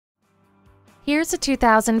Here's a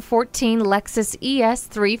 2014 Lexus ES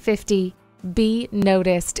 350. Be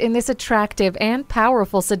noticed in this attractive and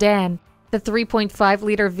powerful sedan. The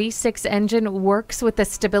 3.5-liter V6 engine works with the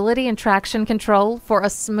stability and traction control for a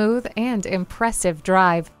smooth and impressive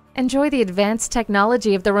drive. Enjoy the advanced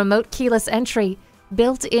technology of the remote keyless entry,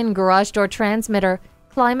 built-in garage door transmitter,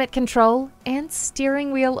 climate control, and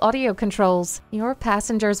steering wheel audio controls. Your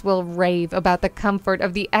passengers will rave about the comfort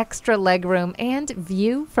of the extra legroom and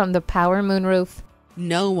view from the power moonroof.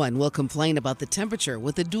 No one will complain about the temperature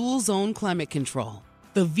with the dual-zone climate control.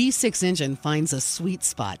 The V6 engine finds a sweet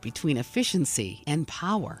spot between efficiency and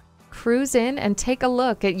power. Cruise in and take a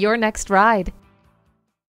look at your next ride.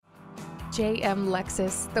 JM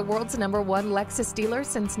Lexus, the world's #1 Lexus dealer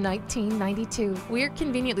since 1992. We're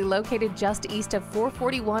conveniently located just east of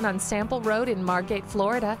 441 on Sample Road in Margate,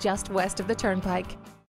 Florida, just west of the Turnpike.